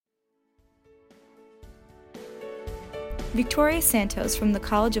Victoria Santos from the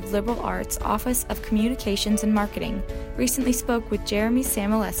College of Liberal Arts Office of Communications and Marketing recently spoke with Jeremy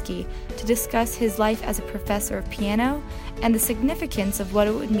Samolesky to discuss his life as a professor of piano and the significance of what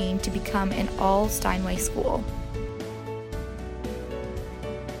it would mean to become an all-Steinway school.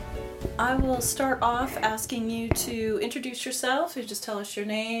 I will start off asking you to introduce yourself. You just tell us your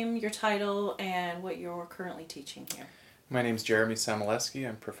name, your title, and what you're currently teaching here. My name's Jeremy Samolesky.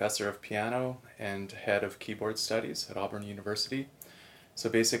 I'm professor of piano and head of keyboard studies at Auburn University. So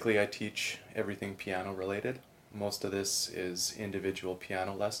basically I teach everything piano related. Most of this is individual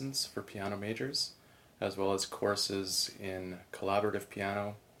piano lessons for piano majors, as well as courses in collaborative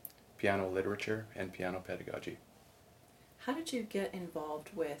piano, piano literature, and piano pedagogy. How did you get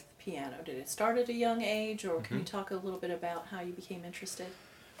involved with piano? Did it start at a young age, or can you talk a little bit about how you became interested?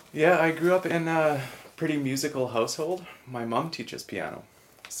 Yeah, I grew up in a pretty musical household. My mom teaches piano.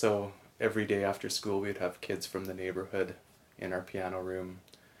 So every day after school we'd have kids from the neighborhood in our piano room.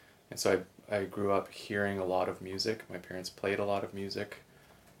 And so I grew up hearing a lot of music. My parents played a lot of music.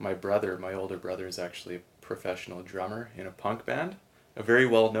 My older brother, is actually a professional drummer in a punk band. A very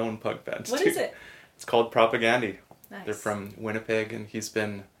well-known punk band. What is it? It's called Propagandy. Nice. They're from Winnipeg, and he's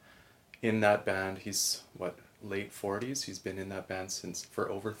been in that band. He's, late 40s. He's been in that band for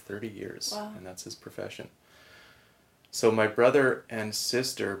over 30 years. Wow. And that's his profession. So my brother and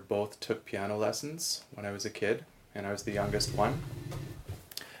sister both took piano lessons when I was a kid, and I was the youngest one,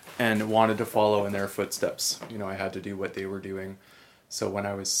 and wanted to follow in their footsteps. You know, I had to do what they were doing. So when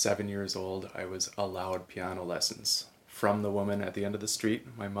I was 7 years old, I was allowed piano lessons from the woman at the end of the street.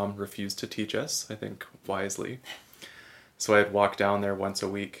 My mom refused to teach us, I think wisely. So I'd walk down there once a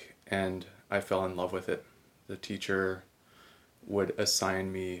week, and I fell in love with it. The teacher would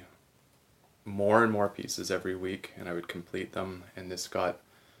assign me more and more pieces every week, and I would complete them, and this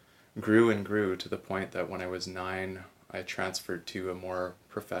grew and grew to the point that when I was 9, I transferred to a more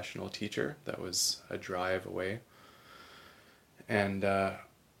professional teacher that was a drive away. And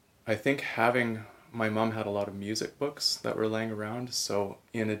I think my mom had a lot of music books that were laying around, so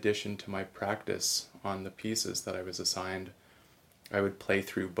in addition to my practice on the pieces that I was assigned, I would play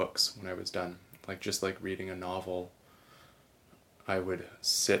through books when I was done. Just like reading a novel, I would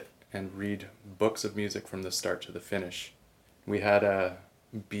sit and read books of music from the start to the finish. We had a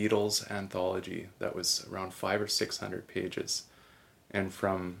Beatles anthology that was around 500 or 600 pages, and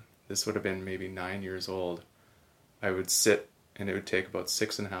this would have been maybe 9 years old, I would sit, and it would take about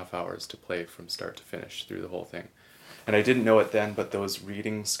 6.5 hours to play from start to finish through the whole thing. And I didn't know it then, but those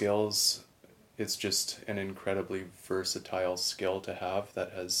reading skills, it's just an incredibly versatile skill to have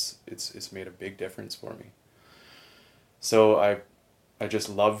that it's made a big difference for me. So I just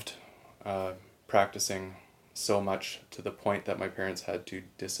loved practicing so much, to the point that my parents had to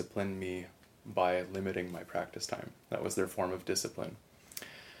discipline me by limiting my practice time. That was their form of discipline.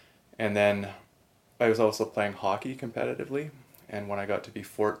 And then I was also playing hockey competitively, and when I got to be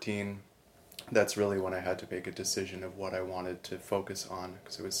 14, that's really when I had to make a decision of what I wanted to focus on,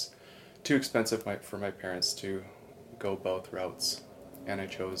 because it was too expensive for my parents to go both routes, and I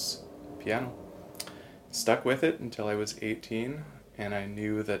chose piano. Stuck with it until I was 18, and I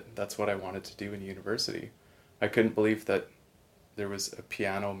knew that that's what I wanted to do in university. I couldn't believe that there was a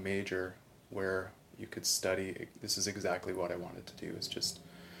piano major where you could study. This is exactly what I wanted to do, is just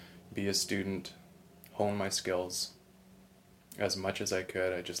be a student, hone my skills as much as I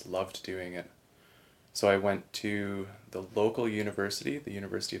could. I just loved doing it. So I went to the local university, the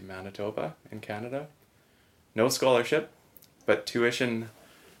University of Manitoba in Canada. No scholarship, but tuition,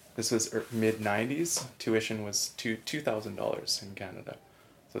 this was mid-90s, tuition was $2,000 in Canada.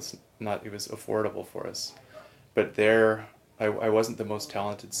 So it was affordable for us. But there, I wasn't the most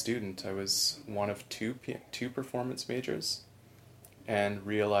talented student. I was one of two performance majors, and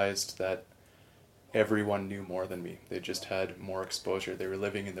realized that everyone knew more than me. They just had more exposure. They were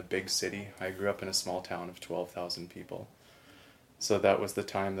living in the big city. I grew up in a small town of 12,000 people. So that was the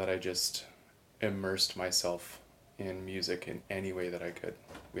time that I just immersed myself in music in any way that I could.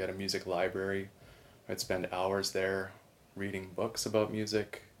 We had a music library. I'd spend hours there reading books about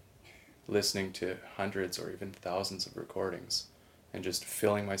music, listening to hundreds or even thousands of recordings, and just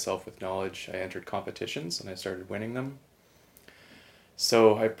filling myself with knowledge. I entered competitions and I started winning them.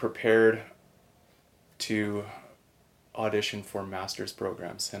 So I prepared to audition for master's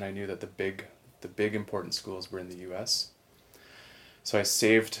programs, and I knew that the big important schools were in the US. So I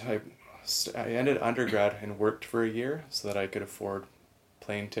ended undergrad and worked for a year so that I could afford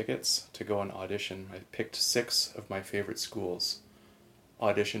plane tickets to go and audition. I picked 6 of my favorite schools,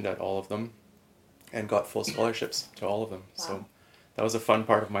 auditioned at all of them, and got full scholarships to all of them. Wow. So that was a fun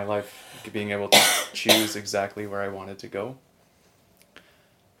part of my life, being able to choose exactly where I wanted to go.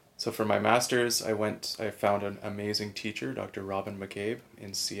 So for my master's, I found an amazing teacher, Dr. Robin McCabe,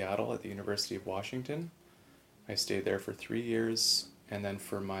 in Seattle at the University of Washington. I stayed there for 3 years, and then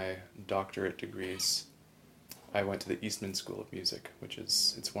for my doctorate degrees, I went to the Eastman School of Music,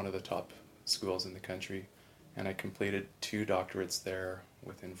 it's one of the top schools in the country, and I completed 2 doctorates there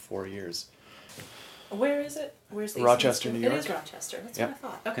within 4 years. Where is it? Where's the Rochester, Eastman New School? York. It is Rochester. That's Yep. what I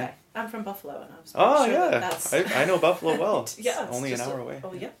thought. Okay. Yeah. I'm from Buffalo, and I was Oh, sure yeah. that's... I know Buffalo well. Yeah, It's only an just hour away.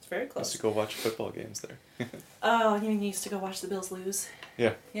 Oh, yeah. It's very I close. used to go watch football games there. Oh, you mean you used to go watch the Bills lose?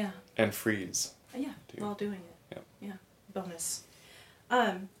 Yeah. Yeah. And freeze. Yeah, Too. while doing it. Yep. Yeah. Bonus.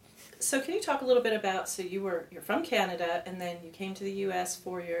 So can you talk a little bit about, so you're from Canada, and then you came to the U.S.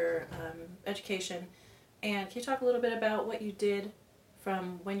 for your education, and can you talk a little bit about what you did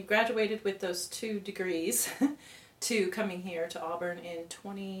from when you graduated with those 2 degrees to coming here to Auburn in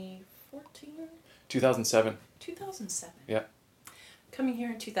 2014? 2007. 2007. Yeah. Coming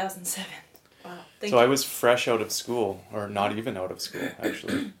here in 2007. Wow. So I was fresh out of school, or not even out of school,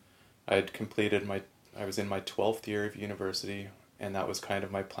 actually. I was in my 12th year of university, and that was kind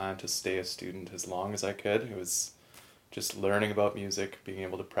of my plan, to stay a student as long as I could. It was just learning about music, being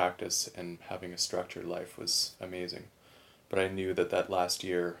able to practice, and having a structured life was amazing. But I knew that last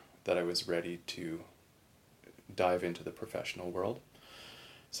year that I was ready to dive into the professional world.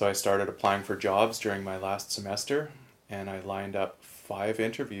 So I started applying for jobs during my last semester, and I lined up 5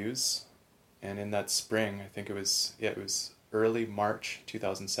 interviews. And in that spring, I think it was early March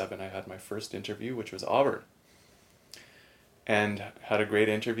 2007, I had my first interview, which was Auburn. And had a great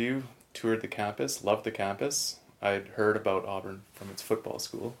interview, toured the campus, loved the campus. I'd heard about Auburn from its football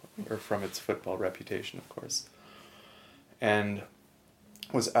school, or from its football reputation, of course. And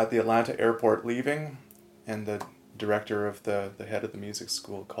was at the Atlanta airport leaving, and the director of the head of the music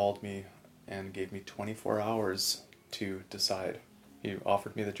school called me and gave me 24 hours to decide. He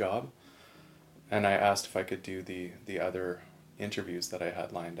offered me the job, and I asked if I could do the other interviews that I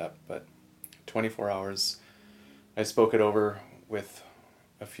had lined up, but 24 hours. I spoke it over with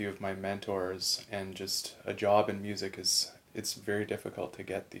a few of my mentors, and just a job in music it's very difficult to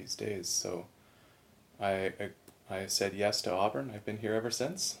get these days. So I said yes to Auburn. I've been here ever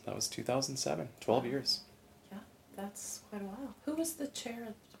since. That was 2007, 12 years. Yeah, that's quite a while. Who was the chair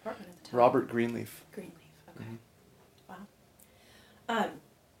of the department at the time? Robert Greenleaf. Greenleaf, okay. Mm-hmm. Wow.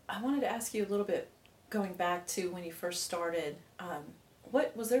 I wanted to ask you a little bit, going back to when you first started,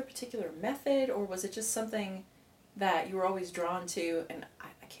 what was there a particular method, or was it just something that you were always drawn to? And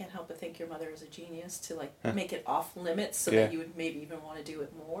I can't help but think your mother is a genius to make it off limits so that you would maybe even want to do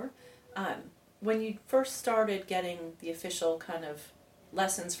it more. When you first started getting the official kind of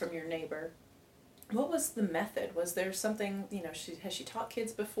lessons from your neighbor, what was the method? Was there something, has she taught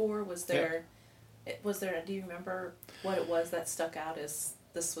kids before? Was there, do you remember what it was that stuck out as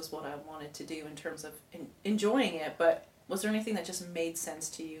this was what I wanted to do in terms of enjoying it, but was there anything that just made sense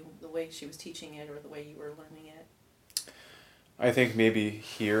to you, the way she was teaching it or the way you were learning it? I think maybe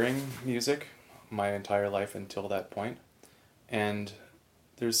hearing music my entire life until that point. And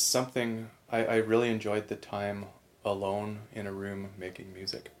there's something, I really enjoyed the time alone in a room making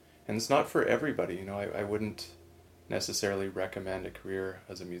music. And it's not for everybody, I wouldn't necessarily recommend a career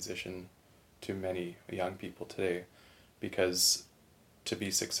as a musician to many young people today, because to be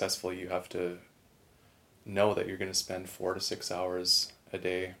successful you have to know that you're going to spend 4 to 6 hours a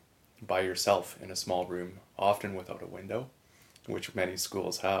day by yourself in a small room, often without a window, which many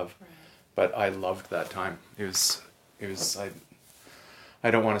schools have. Right. But I loved that time. It was I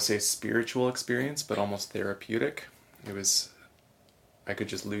don't want to say spiritual experience, but almost therapeutic. I could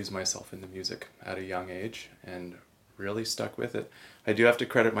just lose myself in the music at a young age and really stuck with it. I do have to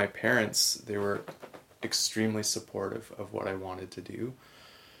credit my parents. They were extremely supportive of what I wanted to do.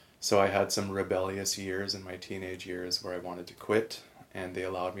 So I had some rebellious years in my teenage years where I wanted to quit, and they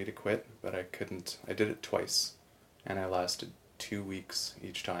allowed me to quit, but I couldn't. I did it twice, and I lasted 2 weeks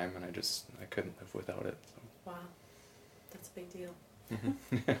each time, and I couldn't live without it. So. Wow, that's a big deal.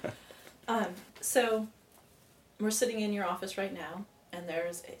 Mm-hmm. So we're sitting in your office right now, and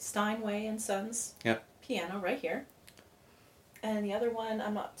there's a Steinway and Sons piano right here. And the other one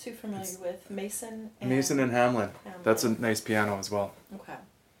I'm not too familiar with, Mason and Hamlin. That's a nice piano as well. Okay.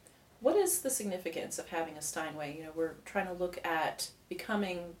 What is the significance of having a Steinway? We're trying to look at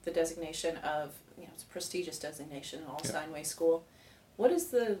becoming the designation of, it's a prestigious designation in all Steinway school. What is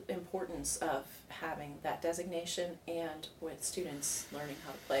the importance of having that designation and with students learning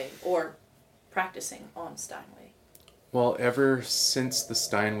how to play or practicing on Steinway? Well, ever since the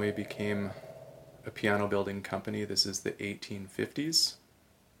Steinway became a piano building company. This is the 1850s.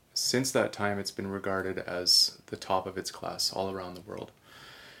 Since that time, it's been regarded as the top of its class all around the world.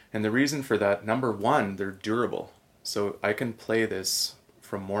 And the reason for that, number one, they're durable. So I can play this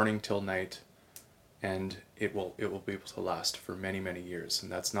from morning till night, and it will be able to last for many, many years.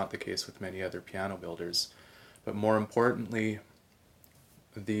 And that's not the case with many other piano builders. But more importantly,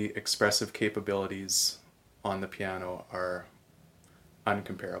 the expressive capabilities on the piano are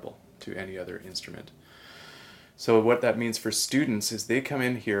uncomparable to any other instrument. So what that means for students is they come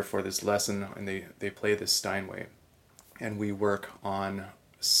in here for this lesson and they play this Steinway, and we work on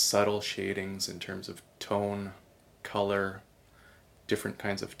subtle shadings in terms of tone, color, different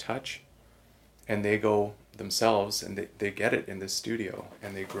kinds of touch, and they go themselves and they get it in this studio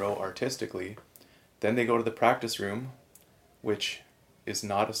and they grow artistically. Then they go to the practice room, which is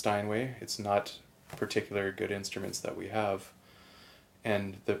not a Steinway. It's not particular good instruments that we have,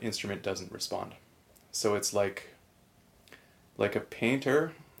 and the instrument doesn't respond. So it's like a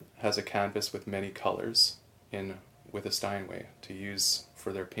painter has a canvas with many colors with a Steinway to use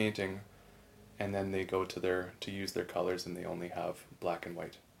for their painting, and then they go to use their colors and they only have black and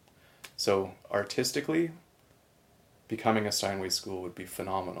white. So artistically, becoming a Steinway school would be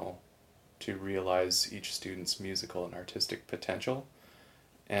phenomenal to realize each student's musical and artistic potential.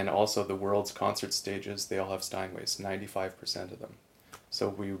 And also the world's concert stages, they all have Steinways, 95% of them. So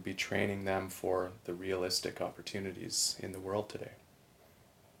we would be training them for the realistic opportunities in the world today.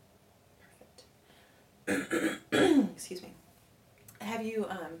 Perfect. Excuse me. Have you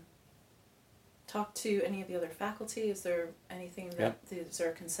talked to any of the other faculty? Is there anything is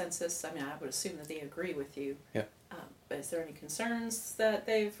there a consensus? I mean, I would assume that they agree with you. Yeah. But is there any concerns that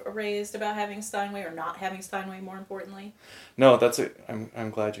they've raised about having Steinway or not having Steinway, more importantly? No, I'm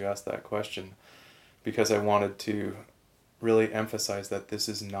glad you asked that question, because I wanted to really emphasize that this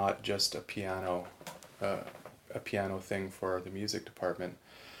is not just a piano thing for the music department.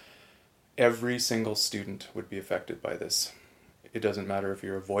 Every single student would be affected by this. It doesn't matter if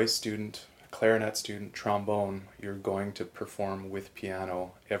you're a voice student, a clarinet student, trombone, you're going to perform with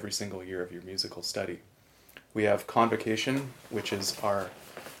piano every single year of your musical study. We have convocation, which is our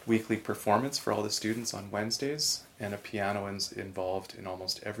weekly performance for all the students on Wednesdays, and a piano is involved in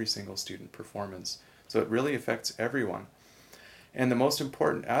almost every single student performance. So it really affects everyone. And the most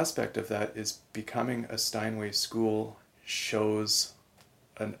important aspect of that is becoming a Steinway school shows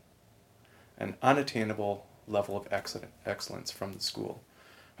an unattainable level of excellence from the school.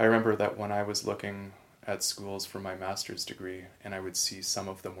 I remember that when I was looking at schools for my master's degree, and I would see some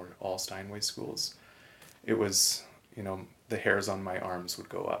of them were all Steinway schools, it was, the hairs on my arms would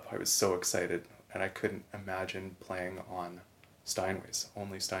go up. I was so excited, and I couldn't imagine playing on Steinways,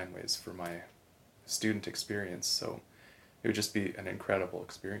 only Steinways for my student experience. So it would just be an incredible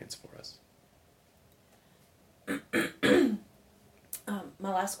experience for us.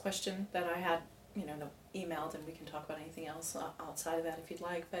 My last question that I had, emailed, and we can talk about anything else outside of that if you'd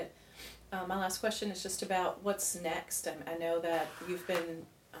like, but my last question is just about what's next. I know that you've been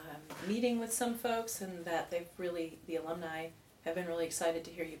meeting with some folks, and that the alumni have been really excited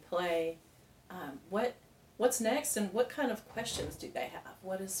to hear you play. What's next, and what kind of questions do they have?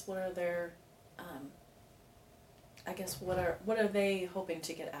 What are their what are they hoping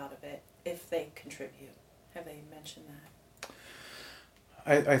to get out of it if they contribute? Have they mentioned that?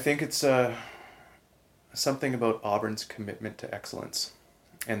 I think it's something about Auburn's commitment to excellence,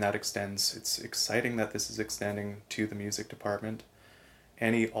 and that extends. It's exciting that this is extending to the music department.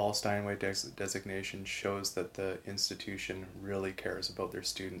 Any all Steinway designation shows that the institution really cares about their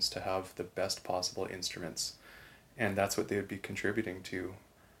students to have the best possible instruments, and that's what they would be contributing to.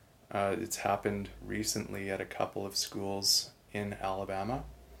 It's happened recently at a couple of schools in Alabama,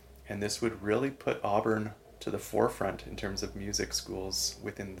 and this would really put Auburn to the forefront in terms of music schools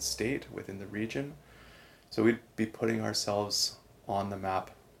within the state, within the region. So we'd be putting ourselves on the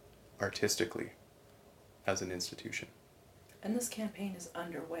map artistically as an institution. And this campaign is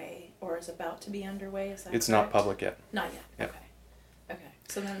underway, or is about to be underway, is that It's correct? not public yet. Not yet, Yep. Okay.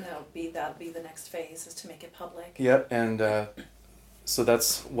 So then that'll be the next phase, is to make it public. Yep, and so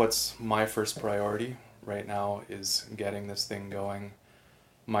that's what's my first priority right now, is getting this thing going.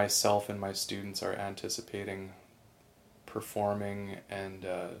 Myself and my students are anticipating performing and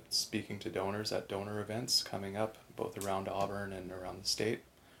speaking to donors at donor events coming up, both around Auburn and around the state,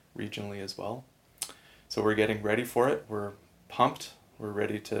 regionally as well. So we're getting ready for it. We're pumped. We're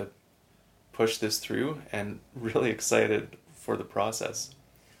ready to push this through, and really excited for the process.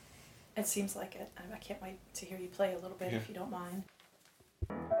 It seems like it. I can't wait to hear you play a little bit, if you don't mind.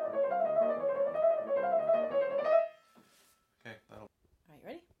 Okay, that'll... Are you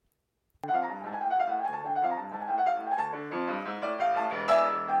ready?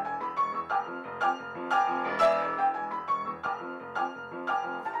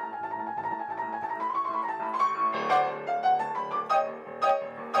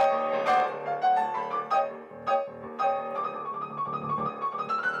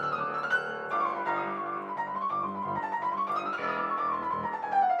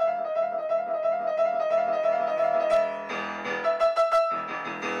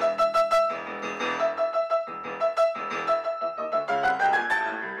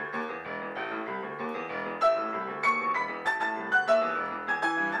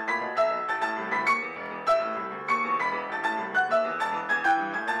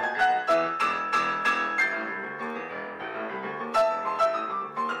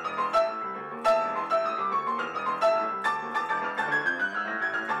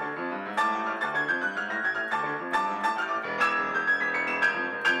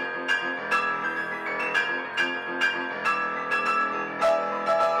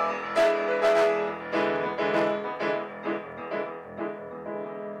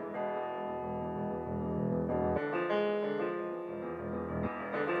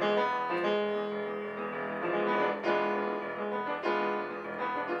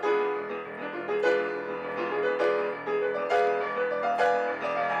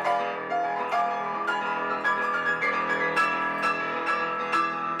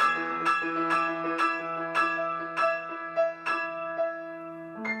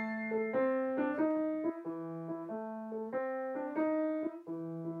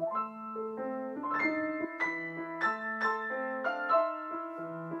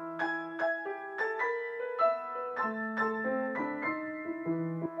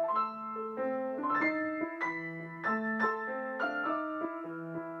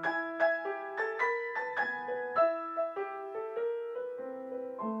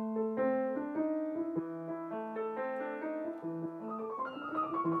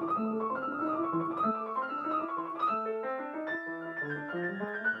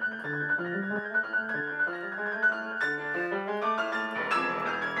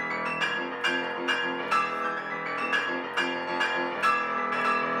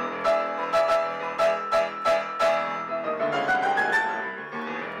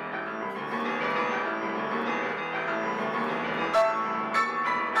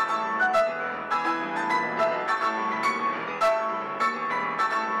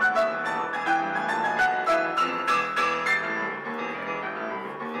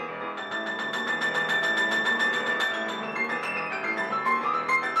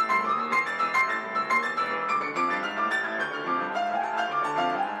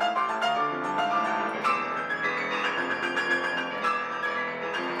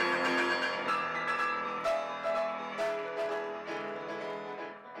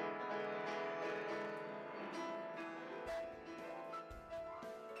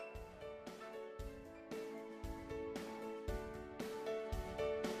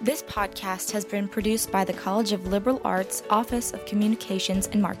 This podcast has been produced by the College of Liberal Arts Office of Communications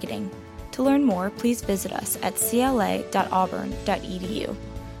and Marketing. To learn more, please visit us at cla.auburn.edu.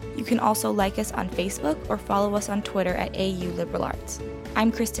 You can also like us on Facebook or follow us on Twitter at AU Liberal Arts.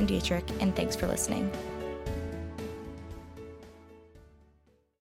 I'm Kristen Dietrich, and thanks for listening.